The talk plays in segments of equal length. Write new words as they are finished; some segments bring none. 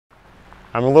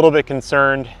I'm a little bit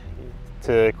concerned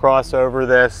to cross over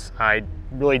this. I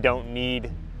really don't need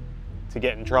to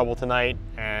get in trouble tonight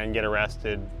and get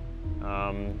arrested.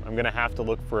 I'm gonna have to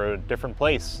look for a different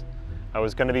place. I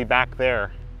was gonna be back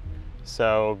there.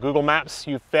 So Google Maps,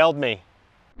 you failed me.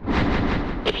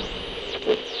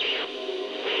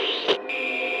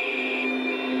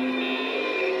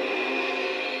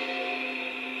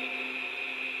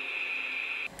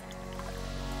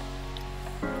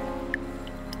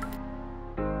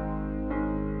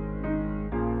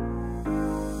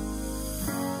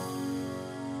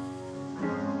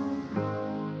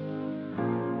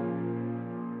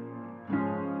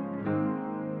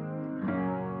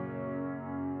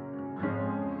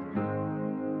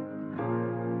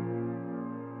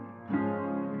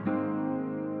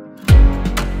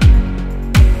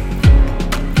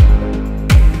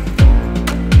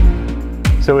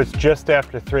 So it's just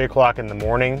after 3 o'clock in the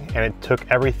morning, and it took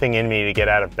everything in me to get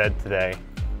out of bed today.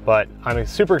 But I'm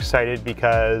super excited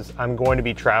because I'm going to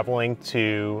be traveling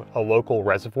to a local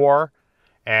reservoir,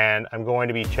 and I'm going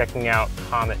to be checking out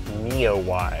Comet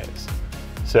NEOWISE.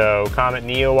 So Comet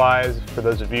NEOWISE, for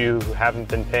those of you who haven't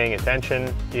been paying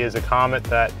attention, is a comet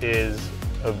that is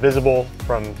visible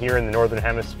from here in the Northern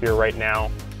Hemisphere right now,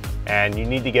 and you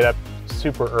need to get up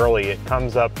super early. It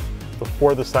comes up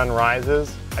before the sun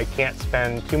rises. I can't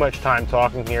spend too much time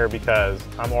talking here because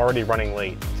I'm already running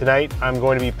late. Tonight, I'm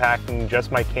going to be packing just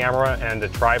my camera and a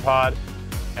tripod,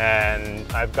 and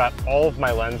I've got all of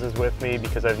my lenses with me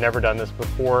because I've never done this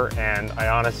before, and I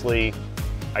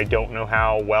don't know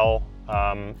how well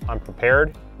I'm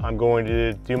prepared. I'm going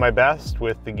to do my best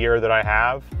with the gear that I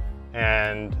have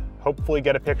and hopefully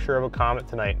get a picture of a comet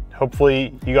tonight.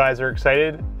 Hopefully you guys are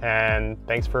excited, and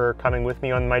thanks for coming with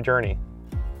me on my journey.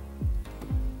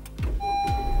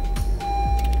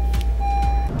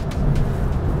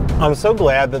 I'm so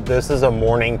glad that this is a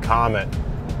morning comet.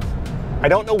 I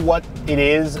don't know what it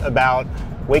is about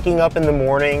waking up in the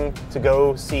morning to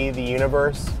go see the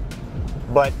universe,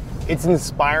 but it's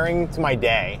inspiring to my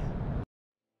day.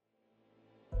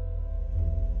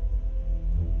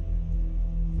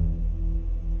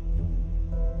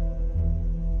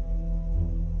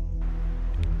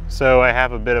 So I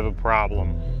have a bit of a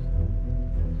problem.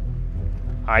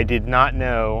 I did not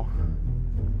know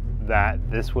that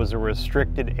this was a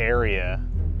restricted area,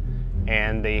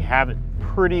 and they have it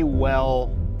pretty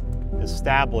well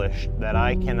established that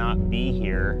I cannot be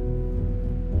here.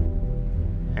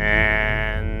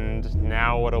 And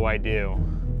now what do I do?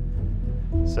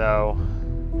 So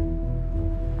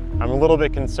I'm a little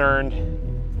bit concerned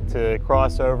to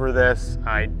cross over this.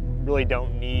 I really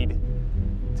don't need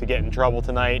to get in trouble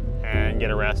tonight and get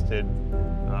arrested.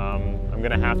 I'm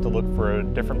gonna have to look for a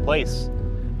different place.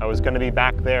 I was gonna be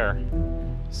back there.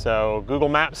 So Google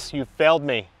Maps, you failed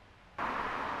me.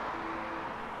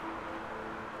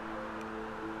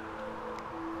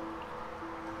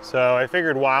 So I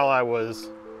figured while I was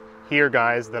here,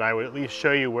 guys, that I would at least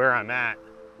show you where I'm at.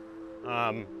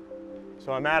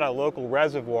 So I'm at a local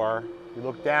reservoir. You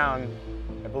look down,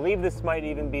 I believe this might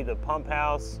even be the pump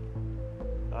house.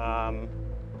 You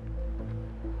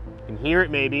can hear it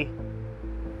maybe.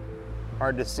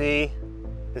 Hard to see.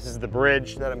 This is the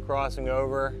bridge that I'm crossing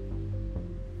over.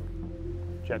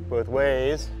 Check both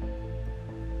ways.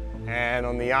 And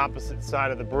on the opposite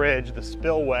side of the bridge, the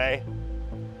spillway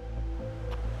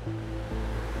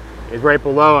is right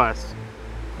below us.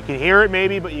 You can hear it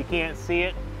maybe, but you can't see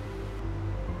it.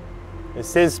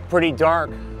 This is pretty dark.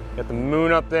 Got the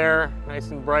moon up there, nice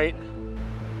and bright.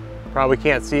 Probably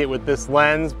can't see it with this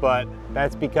lens, but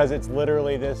that's because it's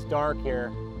literally this dark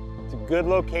here. It's a good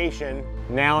location.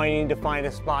 Now I need to find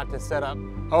a spot to set up.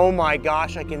 Oh my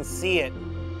gosh, I can see it.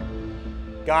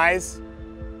 Guys,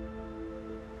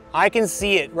 I can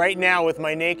see it right now with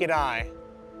my naked eye.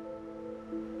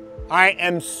 I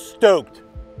am stoked.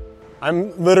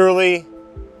 I'm literally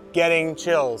getting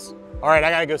chills. All right, I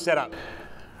gotta go set up.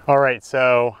 All right,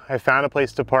 so I found a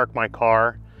place to park my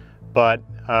car, but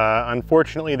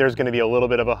unfortunately there's gonna be a little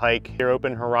bit of a hike. Here,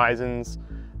 open horizons.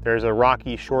 There's a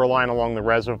rocky shoreline along the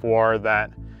reservoir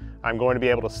that I'm going to be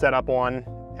able to set up on,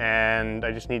 and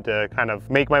I just need to kind of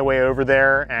make my way over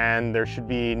there, and there should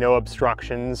be no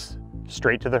obstructions,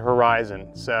 straight to the horizon.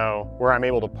 So where I'm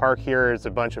able to park here is a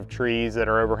bunch of trees that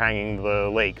are overhanging the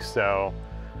lake. So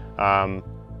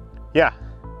yeah,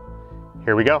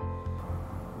 here we go.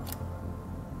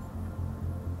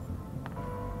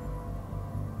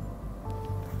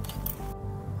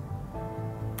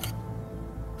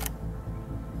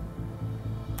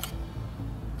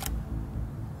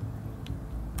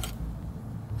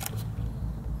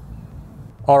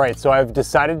 All right, so I've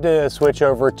decided to switch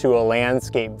over to a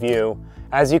landscape view,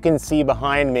 As you can see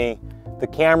behind me, the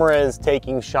camera is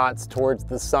taking shots towards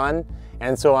the sun,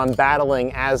 and so I'm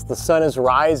battling as the sun is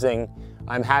rising.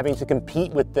 I'm having to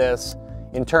compete with this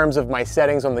in terms of my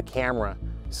settings on the camera.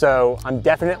 So I'm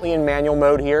definitely in manual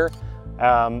mode here.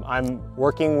 I'm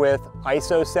working with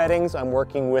ISO settings, I'm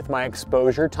working with my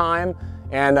exposure time,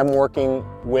 and I'm working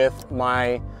with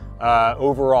my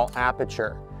overall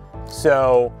aperture.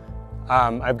 So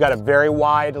I've got a very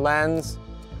wide lens,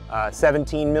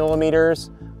 17 millimeters.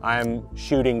 I'm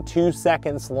shooting 2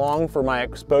 seconds long for my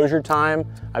exposure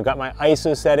time. I've got my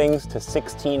ISO settings to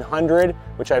 1600,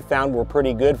 which I found were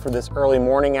pretty good for this early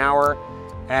morning hour.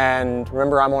 And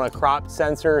remember, I'm on a cropped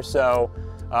sensor, so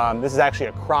this is actually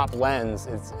a crop lens.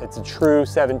 It's a true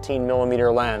 17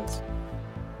 millimeter lens.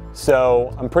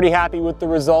 So I'm pretty happy with the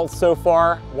results so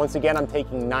far. Once again, I'm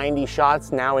taking 90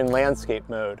 shots now in landscape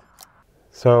mode.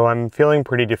 So I'm feeling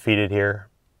pretty defeated here.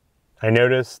 I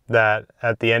noticed that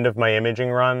at the end of my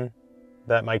imaging run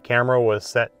that my camera was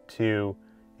set to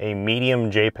a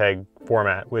medium JPEG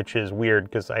format, which is weird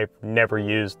because I've never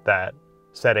used that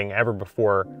setting ever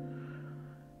before.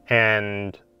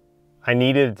 And I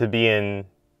needed to be in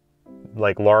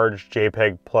like large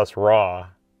JPEG plus RAW,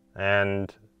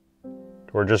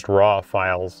 or just RAW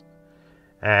files.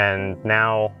 And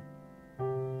now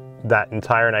that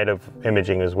entire night of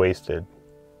imaging is wasted.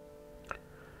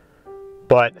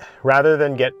 But rather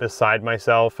than get beside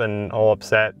myself and all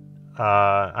upset,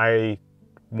 I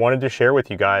wanted to share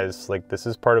with you guys, like, this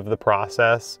is part of the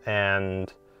process,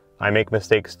 and I make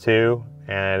mistakes too,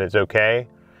 and it's okay.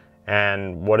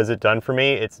 And what has it done for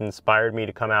me? It's inspired me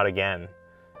to come out again.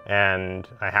 And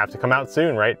I have to come out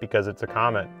soon, right? Because it's a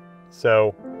Comet.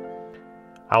 So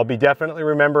I'll be definitely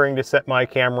remembering to set my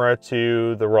camera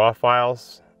to the RAW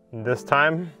files this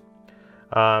time.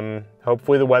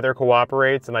 Hopefully the weather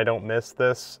cooperates and I don't miss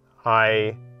this.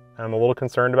 I am a little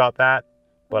concerned about that,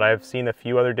 but I've seen a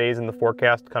few other days in the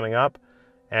forecast coming up,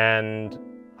 and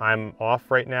I'm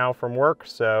off right now from work,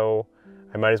 so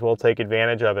I might as well take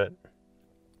advantage of it.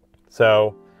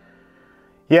 So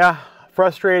yeah,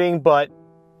 frustrating, but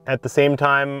at the same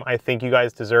time, I think you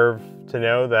guys deserve to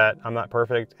know that I'm not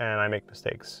perfect and I make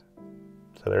mistakes.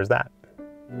 So there's that.